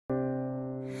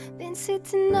Been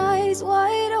sitting eyes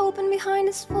wide open behind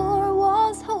these four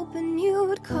walls, hoping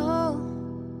you'd call.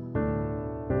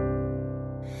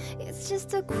 It's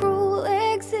just a cruel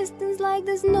existence, like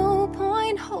there's no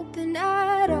point hoping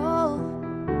at all.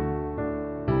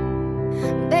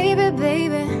 Baby,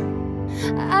 baby,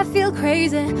 I feel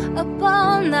crazy up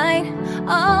all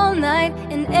night,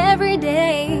 and every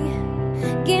day.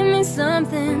 Give me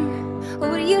something,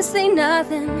 or would you say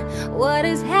nothing? What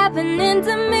is happening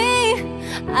to me?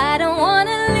 I don't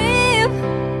wanna live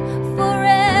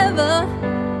forever,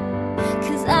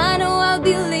 'cause I know I'll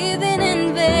be living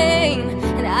in vain.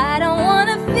 And I don't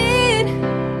wanna fit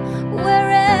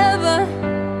wherever.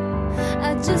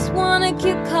 I just wanna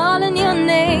keep calling your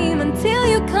name until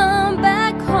you come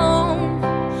back home.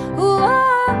 Ooh,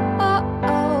 oh, oh,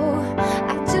 oh.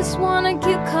 I just wanna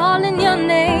keep calling your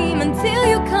name until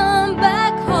you come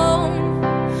back home.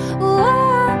 Ooh,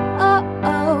 oh, oh,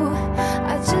 oh.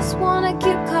 I just wanna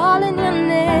keep calling your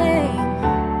name.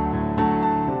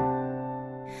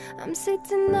 I'm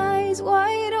sitting eyes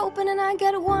wide open and I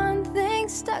got one thing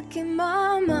stuck in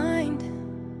my mind.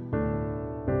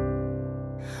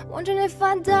 Wondering if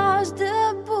I dodged the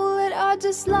bullet or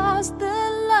just lost the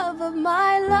love of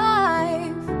my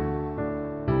life.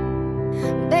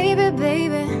 Baby,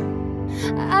 baby,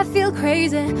 I feel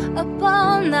crazy up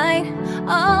all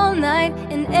night,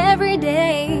 and every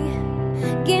day.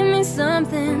 Give me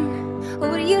something, or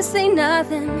would you say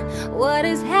nothing? What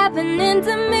is happening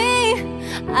to me?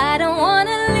 I don't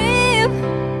wanna live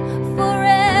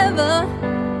forever.